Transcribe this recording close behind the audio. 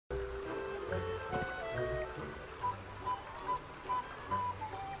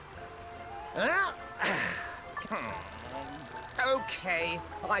Okay,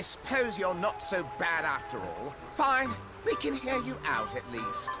 I suppose you're not so bad after all. Fine, we can hear you out at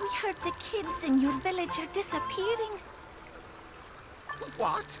least. We heard the kids in your village are disappearing.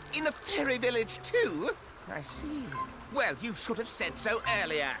 What? In the fairy village too? I see. Well, you should have said so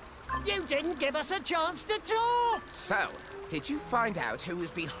earlier. You didn't give us a chance to talk! So, did you find out who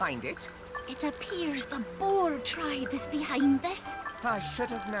was behind it? It appears the Boar tribe is behind this. I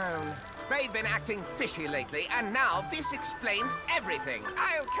should have known. They've been acting fishy lately, and now this explains everything.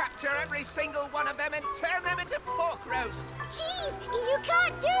 I'll capture every single one of them and turn them into pork roast. Chief, you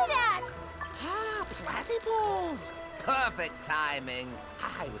can't do that! Ah, platypus! Perfect timing.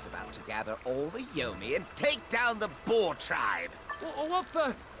 I was about to gather all the Yomi and take down the Boar tribe.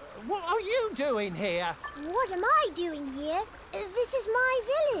 What are you doing here? What am I doing here? This is my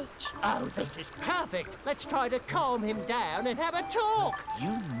village. Oh, this is perfect. Let's try to calm him down and have a talk.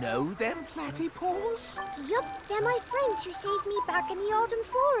 You know them platypus? Yup, they're my friends who saved me back in the autumn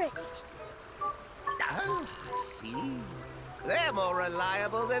forest. Oh, I see. They're more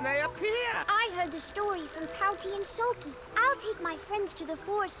reliable than they appear. I heard the story from Pouty and Sulky. I'll take my friends to the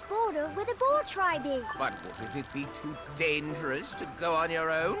forest border where the Boar tribe is. But wouldn't it be too dangerous to go on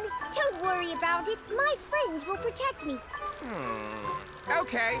your own? Don't worry about it. My friends will protect me.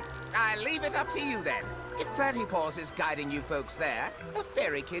 Okay, I'll leave it up to you then. If Platypus is guiding you folks there, the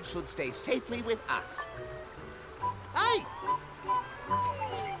fairy kid should stay safely with us. Hey!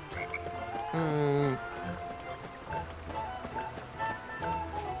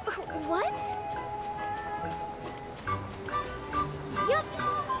 What? Yup.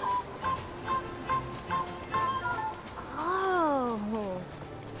 Oh. Whoa.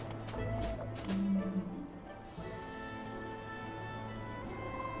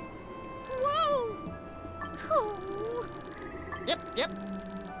 Oh. Yep.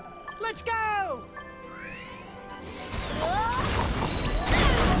 Let's go!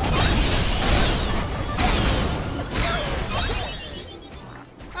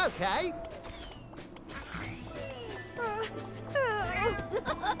 Okay.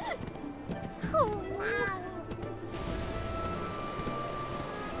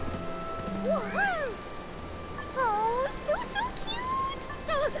 Oh, so cute!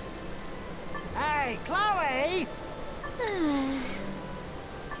 Hey, Chloe!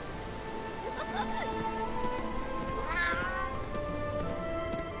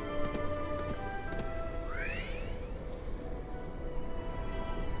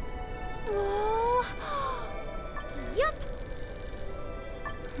 Yup.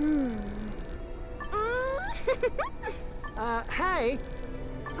 Hey!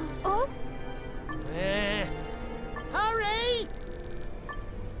 Oh? Hurry!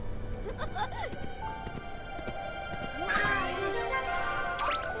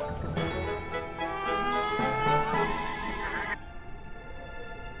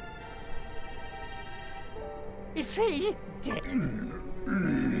 Is he dead?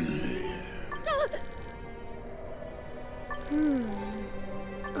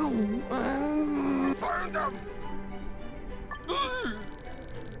 Find them!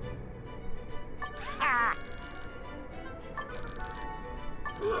 Ah!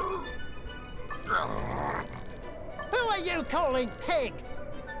 Who are you calling pig?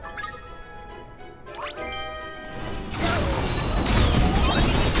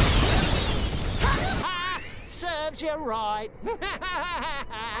 Serves you right.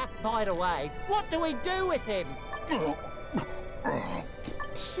 By the way, what do we do with him?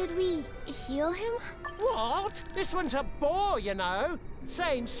 Should we heal him? What? This one's a boar, you know.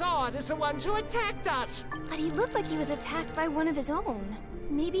 Same side as the ones who attacked us. But he looked like he was attacked by one of his own.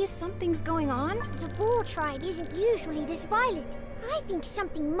 Maybe something's going on? The Boar tribe isn't usually this violent. I think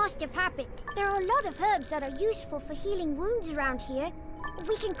something must have happened. There are a lot of herbs that are useful for healing wounds around here.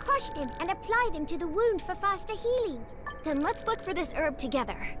 We can crush them and apply them to the wound for faster healing. Then let's look for this herb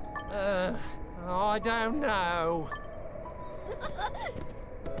together. I don't know.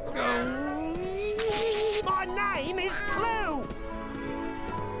 My name is Clue!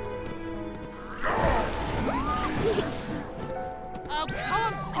 Oh,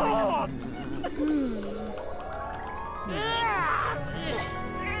 come on!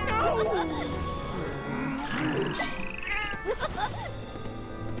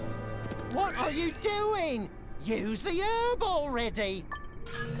 What are you doing? Use the herb already!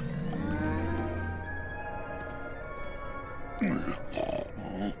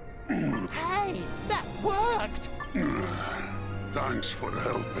 Hey, that worked! Thanks for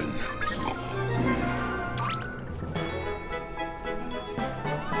helping.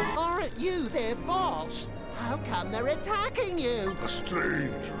 Aren't you their boss? How come they're attacking you? A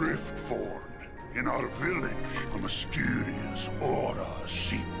strange rift formed. In our village, a mysterious aura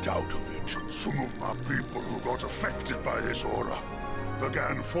seeped out of it. Some of my people who got affected by this aura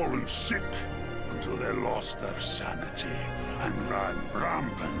began falling sick until they lost their sanity and ran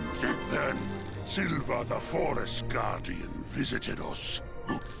rampant. Then, Silva, the forest guardian, visited us.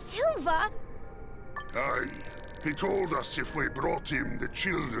 Silva? Aye. He told us if we brought him the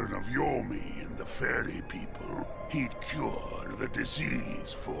children of Yomi and the fairy people, he'd cure the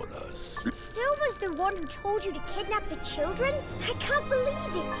disease for us. Silva's the one who told you to kidnap the children? I can't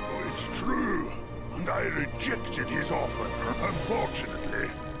believe it. Oh, it's true. And I rejected his offer.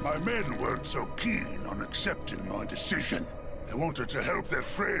 Unfortunately, my men weren't so keen on accepting my decision. They wanted to help their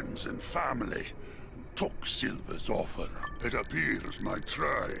friends and family, and took Silva's offer. It appears my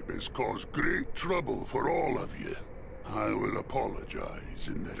tribe has caused great trouble for all of you. I will apologize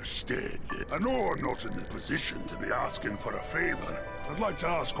in their stead. I know I'm not in the position to be asking for a favor. I'd like to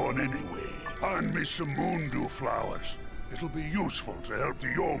ask one anyway. Hand me some Moondew Flowers. It'll be useful to help the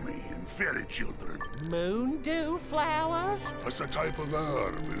Yomi and fairy children. Moondew Flowers? It's a type of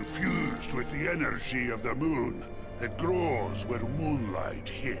herb infused with the energy of the moon. It grows where moonlight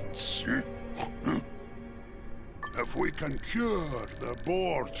hits. If we can cure the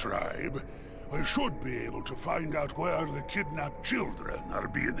Boar tribe, we should be able to find out where the kidnapped children are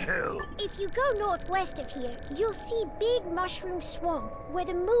being held. If you go northwest of here, you'll see Big Mushroom Swamp, where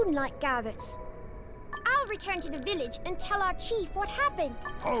the moonlight gathers. I'll return to the village and tell our chief what happened.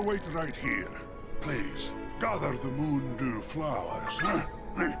 I'll wait right here. Please, gather the Moondew Flowers, huh?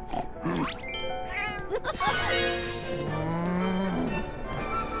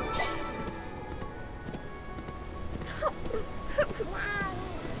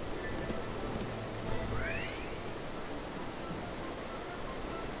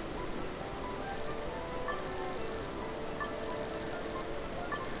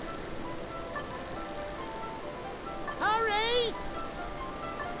 Hurry!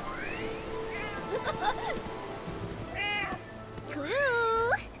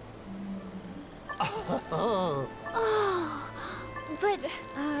 Cool. Oh. Oh, but,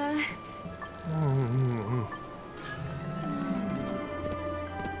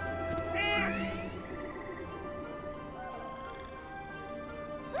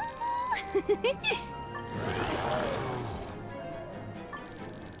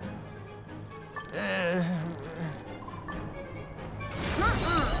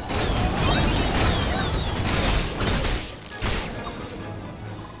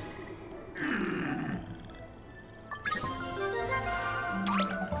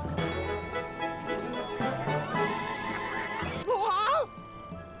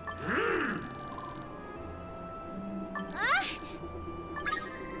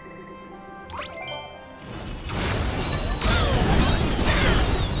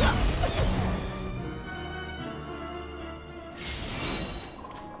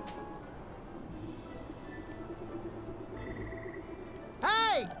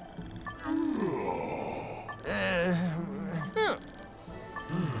 Hey!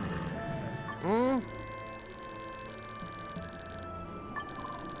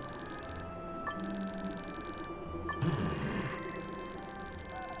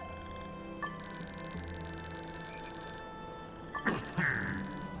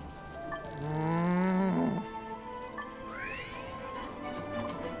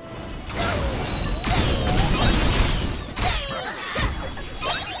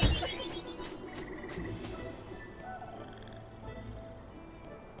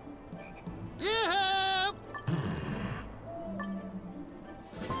 Yeah!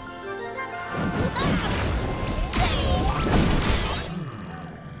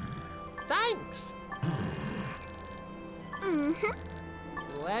 Thanks.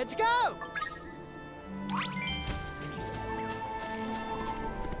 Let's go.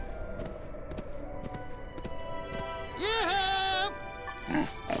 Yeah!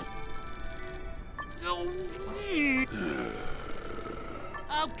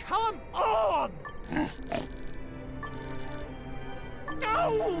 Oh, come on! No!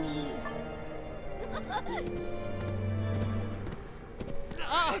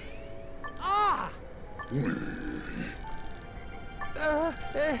 Ah!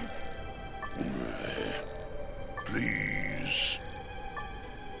 Please.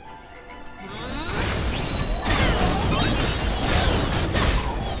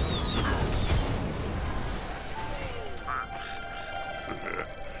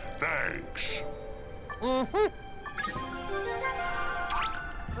 Thanks.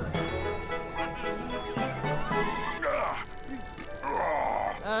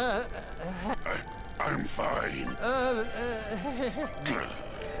 I'm fine.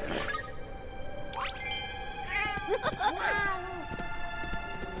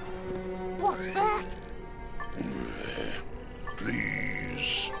 What's that?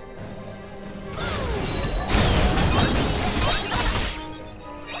 Please.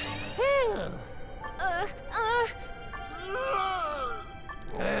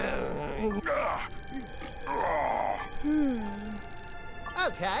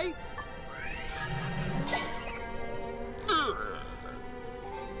 Okay.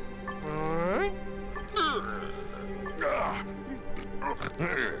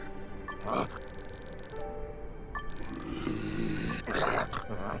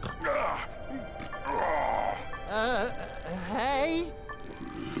 Hey?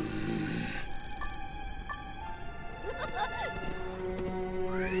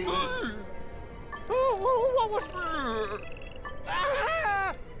 Oh, what was...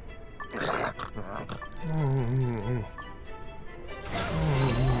 Ah!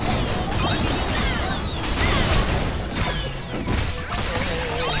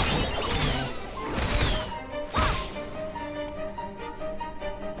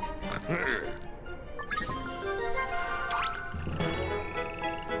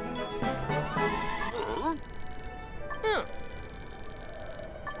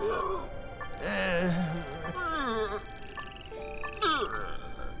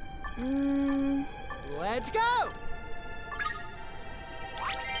 Let's go!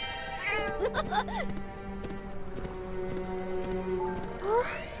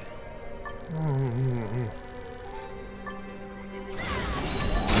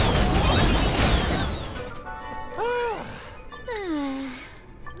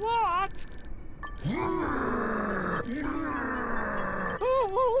 What?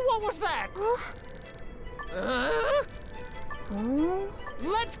 What was that?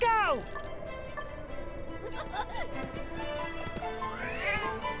 Let's go!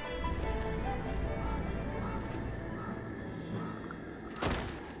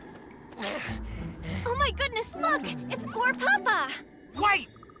 Oh my goodness, look! It's Boar Papa! Wait!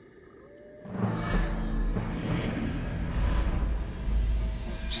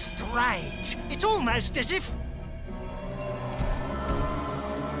 Strange. It's almost as if...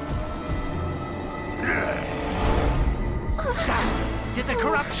 Did the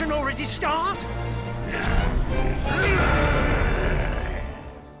corruption already start?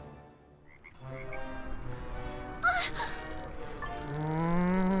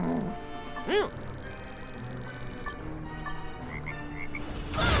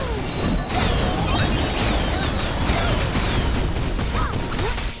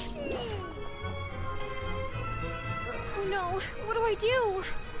 Oh no, what do I do?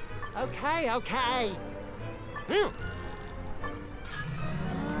 Okay, okay.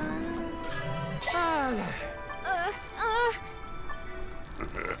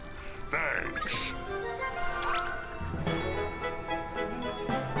 Thanks.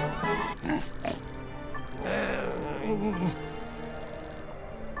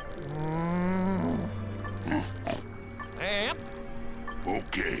 Yep.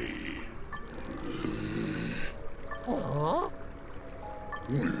 Okay.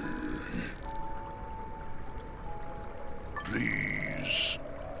 Please.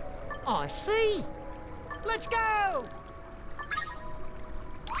 I see. Let's go!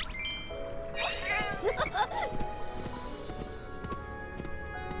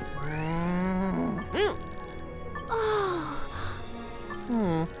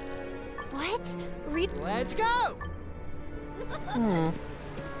 What? Let's go!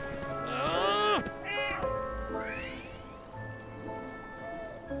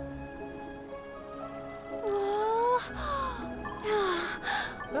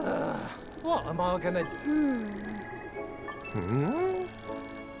 What am I gonna do?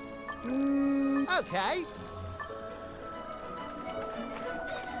 Okay.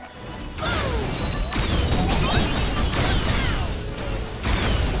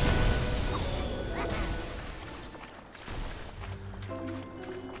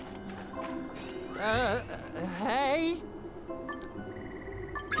 Hey?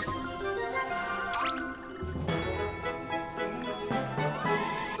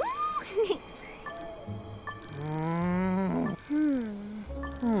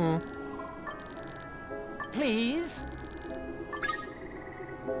 Please?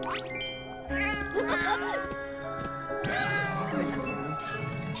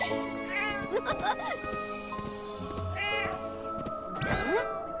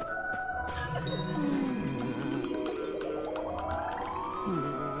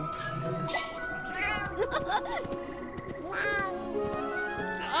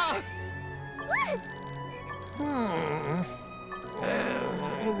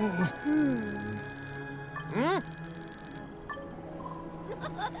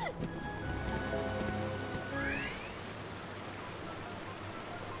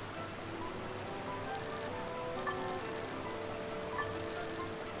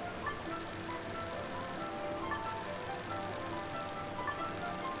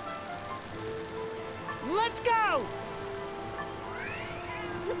 Let's go!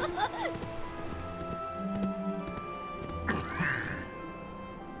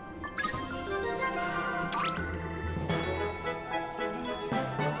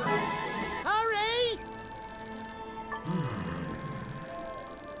 Hurry!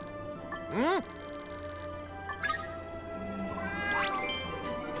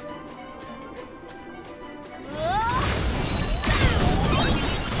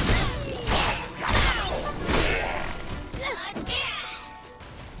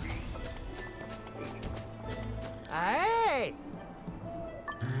 Hey!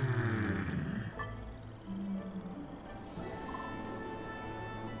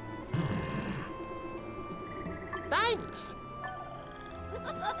 Thanks!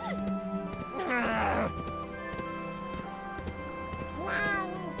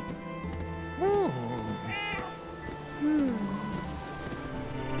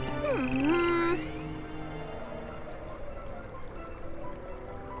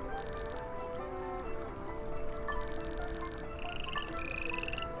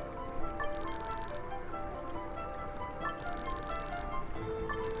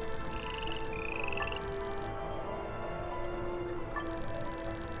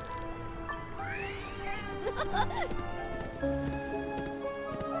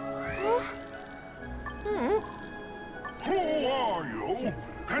 Who are you?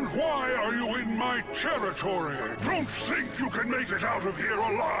 And why are you in my territory? Don't think you can make it out of here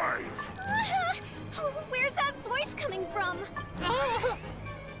alive! Where's that voice coming from?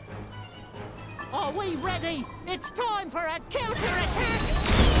 Are we ready? It's time for a counterattack!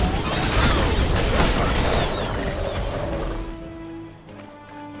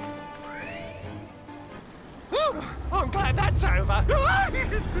 I'm glad that's over.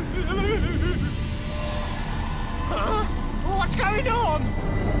 Huh? What's going on?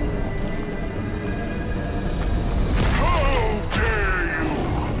 How dare you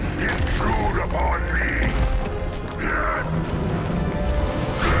intrude upon me!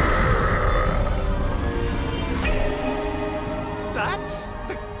 That's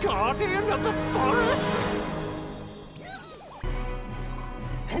the Guardian of the Forest?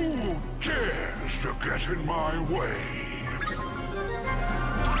 Who dares to get in my way?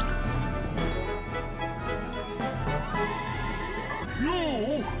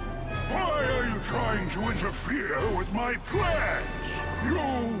 You? Why are you trying to interfere with my plans? You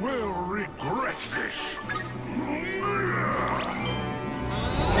will regret this.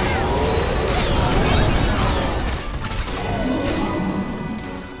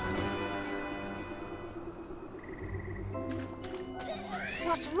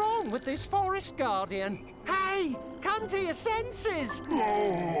 What's wrong with this Forest Guardian? Hey, come to your senses!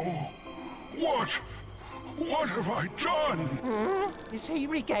 Oh, what have I done? Is he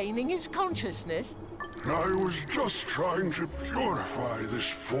regaining his consciousness? I was just trying to purify this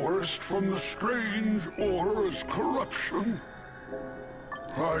forest from the strange aura's corruption.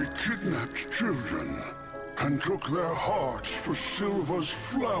 I kidnapped children and took their hearts for Silva's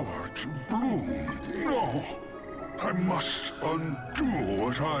flower to bloom. No, I must undo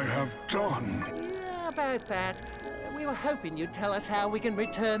what I have done. Yeah, about that. We were hoping you'd tell us how we can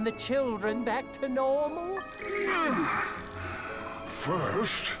return the children back to normal.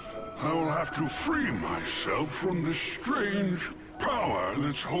 First, I will have to free myself from this strange power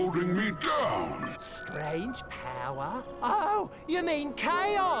that's holding me down. Strange power? Oh, you mean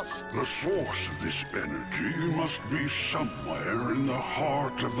chaos! The source of this energy must be somewhere in the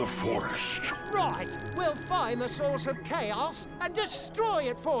heart of the forest. Right, we'll find the source of chaos and destroy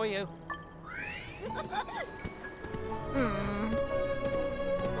it for you.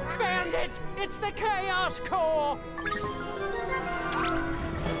 Found it! It's the Chaos Core!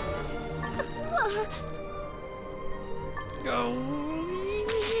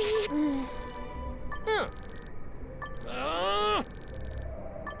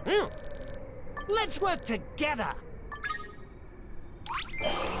 Let's work together!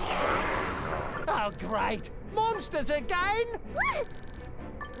 Oh, great! Monsters again?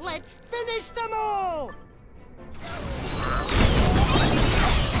 Let's finish them all!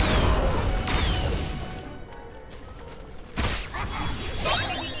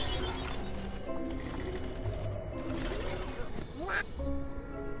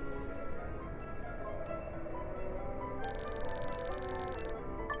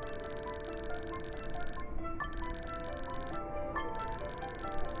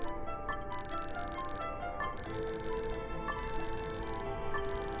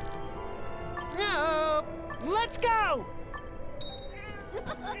 Let's go!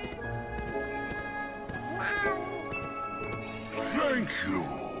 Thank you.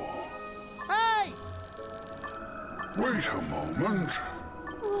 Hey! Wait a moment.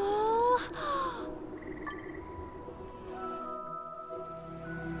 Whoa.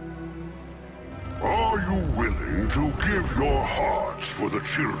 Are you willing to give your hearts for the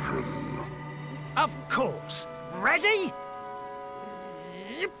children? Of course. Ready?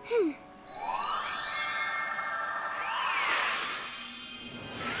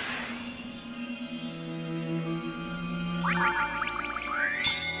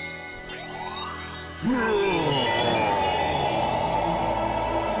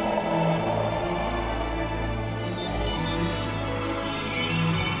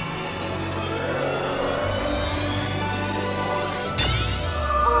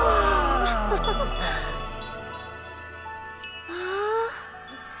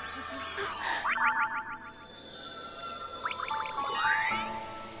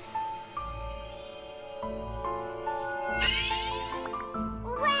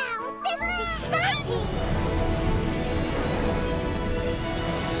 Wow, this is exciting!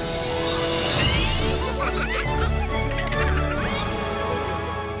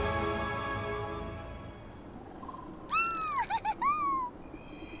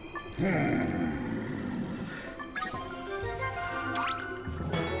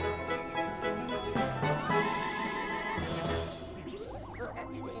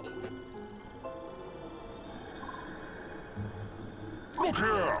 Look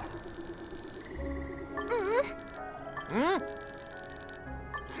here.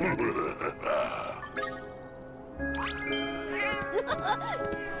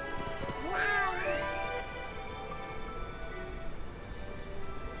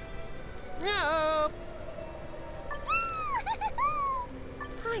 No!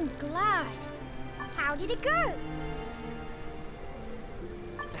 I'm glad. How did it go?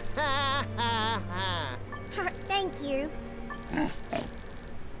 Ha ha ha! Thank you.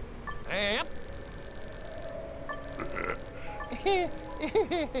 Yep.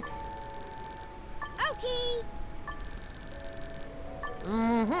 Okay.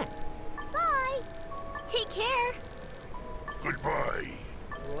 Bye. Take care. Goodbye.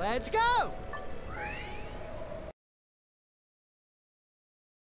 Let's go!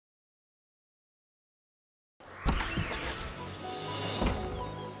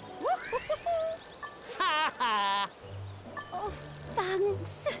 Ha ha! Oh,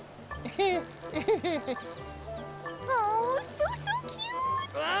 thanks. Oh, so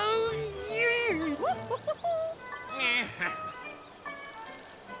cute. Oh, yeah.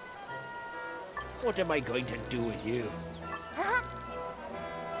 What am I going to do with you?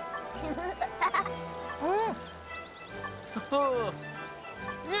 Oh.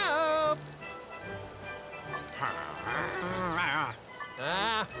 No!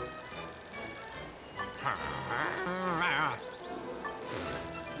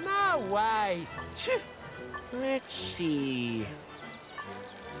 No way! Let's see.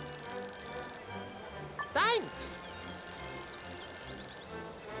 Thanks!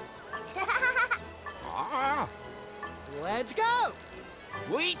 Ah, Let's go!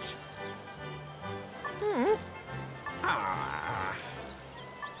 wait. Ah.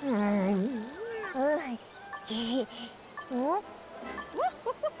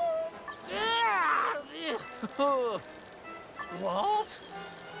 Oh, What?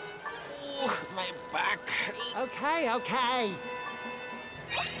 my back. Okay, okay.